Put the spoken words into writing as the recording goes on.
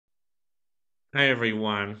Hi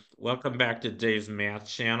everyone, welcome back to Dave's Math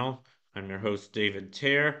Channel. I'm your host David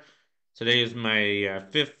Tare. Today is my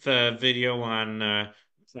fifth video on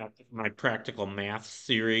my practical math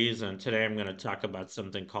series, and today I'm going to talk about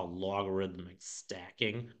something called logarithmic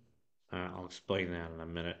stacking. I'll explain that in a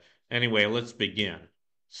minute. Anyway, let's begin.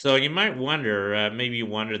 So you might wonder, maybe you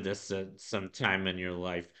wondered this at some time in your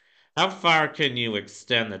life, how far can you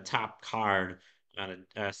extend the top card on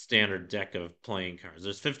a standard deck of playing cards?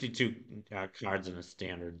 There's 52 cards in a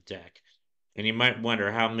standard deck, and you might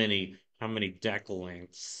wonder how many deck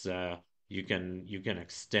lengths you can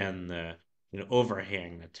extend the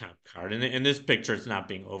overhang the top card. And in this picture, it's not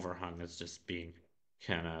being overhung; it's just being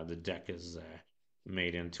kind of the deck is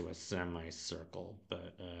made into a semicircle.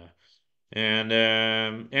 But and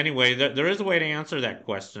anyway, there is a way to answer that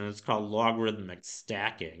question. It's called logarithmic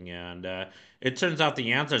stacking, and it turns out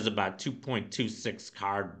the answer is about 2.26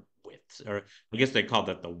 card width, or I guess they call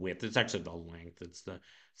that the width. It's actually the length. It's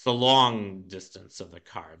the long distance of the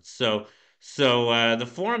card. So the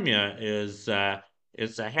formula is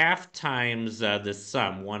it's a half times the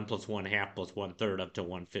sum, 1 + 1/2 + 1/3 up to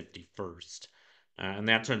 151st. And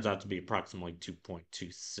that turns out to be approximately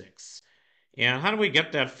 2.26. And how do we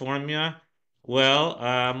get that formula? Well,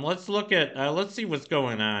 let's see what's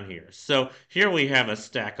going on here. So here we have a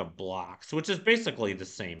stack of blocks, which is basically the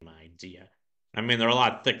same idea. I mean, they're a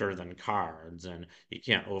lot thicker than cards, and you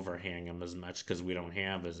can't overhang them as much because we don't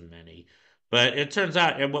have as many. But it turns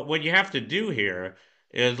out, and what you have to do here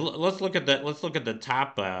is let's look at the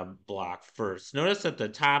top block first. Notice that the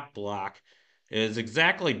top block is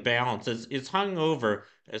exactly balanced. It's hung over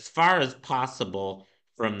as far as possible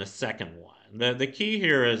from the second one. The key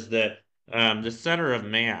here is that the center of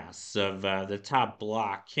mass of the top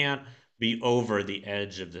block can't be over the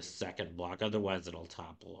edge of the second block, otherwise it'll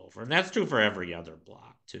topple over. And that's true for every other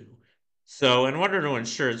block too. So in order to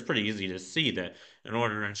ensure, it's pretty easy to see that in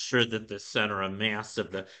order to ensure that the center of mass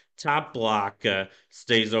of the top block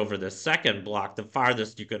stays over the second block, the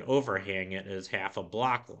farthest you could overhang it is half a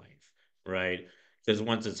block length, right? Because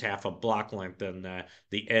once it's half a block length, then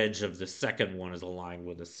the edge of the second one is aligned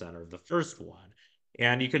with the center of the first one.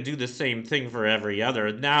 And you could do the same thing for every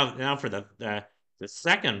other. Now for the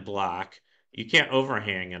second block, you can't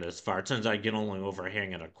overhang it as far. It turns out you can only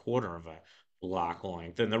overhang it a quarter of a block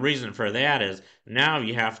length. And the reason for that is now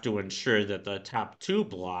you have to ensure that the top two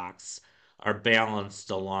blocks are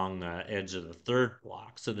balanced along the edge of the third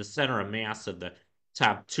block. So the center of mass of the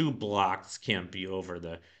top two blocks can't be over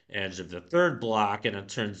the edge of the third block, and it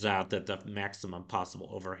turns out that the maximum possible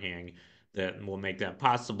overhang that will make that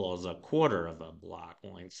possible is a quarter of a block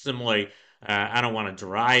length. Similarly, I don't want to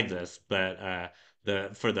derive this, but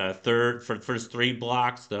the first three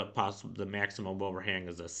blocks, the maximum overhang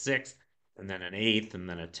is a sixth, and then an eighth, and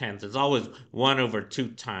then a tenth. It's always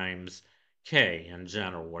 1/2 times k in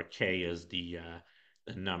general, where k is the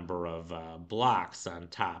number of blocks on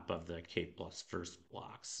top of the k plus first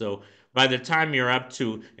blocks. So by the time you're up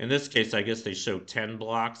to, in this case, I guess they show 10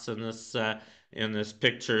 blocks in this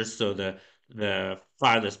picture. So the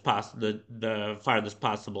farthest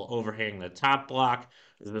possible overhang the top block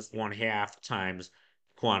is this 1/2 times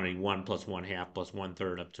quantity 1 + 1/2 +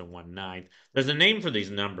 1/3 up to 1/9. There's a name for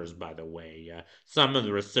these numbers, by the way. Some of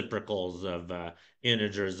the reciprocals of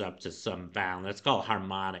integers up to some bound. That's called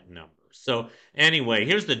harmonic numbers. So anyway,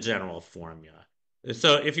 here's the general formula.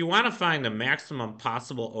 So if you want to find the maximum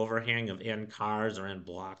possible overhang of n cards or n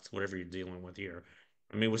blocks, whatever you're dealing with here,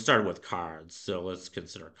 I mean, we started with cards, so let's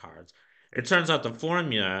consider cards. It turns out the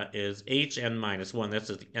formula is hn minus 1, that's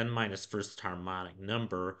the n minus first harmonic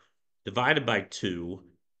number, divided by 2.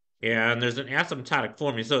 And there's an asymptotic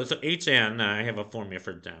formula. So hn, I have a formula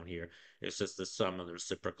for it down here. It's just the sum of the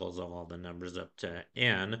reciprocals of all the numbers up to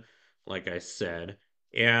n, like I said.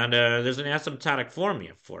 And there's an asymptotic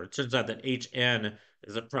formula for it. It turns out that hn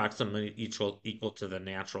is approximately equal to the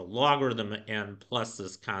natural logarithm of n plus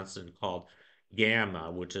this constant called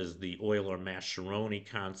gamma, which is the Euler-Mascheroni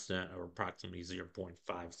constant, or approximately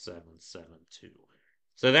 0.5772.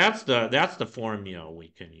 So that's the formula we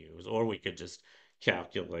can use, or we could just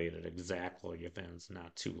calculate it exactly if n's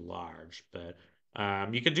not too large. But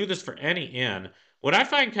you can do this for any n. What I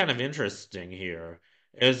find kind of interesting here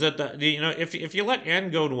is that if you let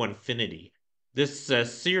n go to infinity, this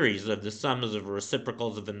series of the sums of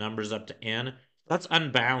reciprocals of the numbers up to n, that's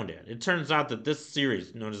unbounded. It turns out that this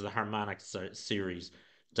series, known as the harmonic series,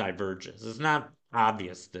 diverges. It's not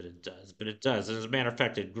obvious that it does, but it does. And as a matter of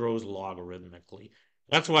fact, it grows logarithmically.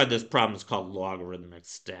 That's why this problem is called logarithmic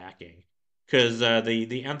stacking, because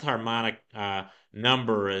the nth harmonic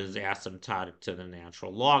number is asymptotic to the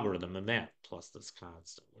natural logarithm of that plus this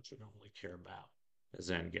constant, which we don't really care about.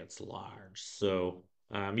 as n gets large. So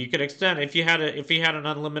you could extend if you had an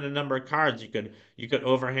unlimited number of cards, you could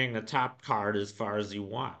overhang the top card as far as you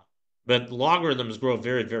want. But logarithms grow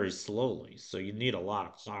very, very slowly, so you need a lot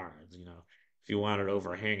of cards. If you wanted to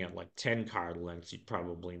overhang it like 10 card lengths, you'd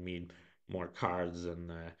probably need more cards than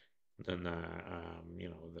the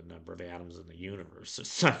number of atoms in the universe or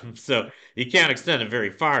something. So you can't extend it very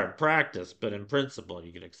far in practice, but in principle,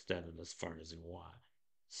 you can extend it as far as you want.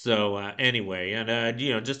 So anyway,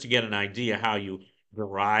 and just to get an idea how you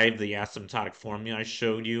derive the asymptotic formula I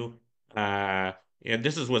showed you, uh, and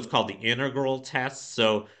this is what's called the integral test.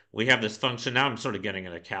 So we have this function. Now I'm sort of getting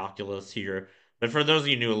into calculus here, but for those of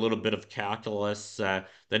you who knew a little bit of calculus, the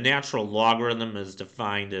natural logarithm is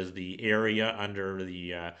defined as the area under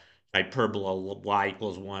the hyperbola y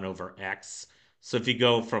equals 1 over x. So if you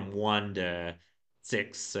go from 1 to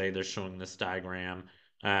 6, say they're showing this diagram,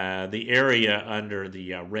 the area under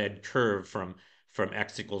the red curve from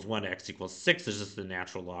x equals 1 to x equals 6 is just the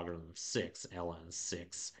natural logarithm of 6, ln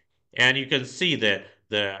 6. And you can see that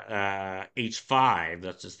the h5,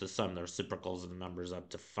 that's just the sum of the reciprocals of the numbers up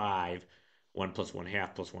to 5, 1 plus 1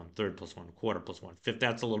 half plus 1 third plus 1 quarter plus 1 fifth,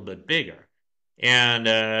 that's a little bit bigger. And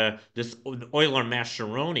this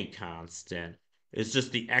Euler-Mascheroni constant is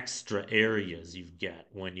just the extra areas you get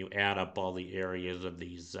when you add up all the areas of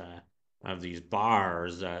these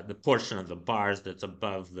bars, the portion of the bars that's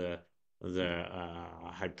above the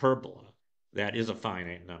hyperbola. That is a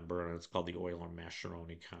finite number, and it's called the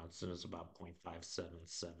Euler-Mascheroni constant. It's about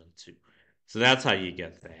 0.5772. So that's how you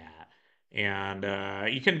get that. And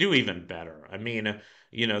you can do even better. I mean,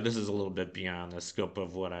 this is a little bit beyond the scope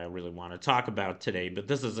of what I really want to talk about today, but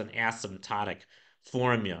this is an asymptotic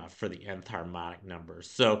formula for the nth harmonic numbers.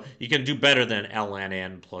 So you can do better than ln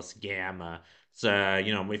n plus gamma. So,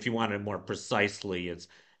 if you want it more precisely, it's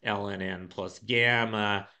ln n plus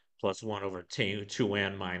gamma plus 1 over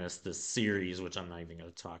 2n minus the series, which I'm not even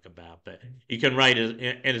going to talk about. But you can write it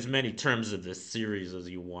in as many terms of this series as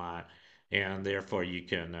you want, and therefore you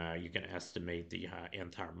can estimate the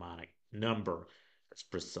nth harmonic number as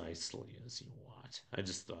precisely as you want. I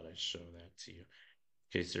just thought I'd show that to you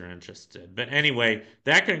in case you're interested. But anyway,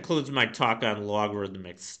 that concludes my talk on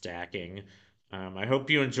logarithmic stacking. I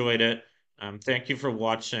hope you enjoyed it. Thank you for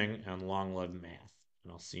watching, and long live math.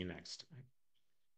 And I'll see you next time.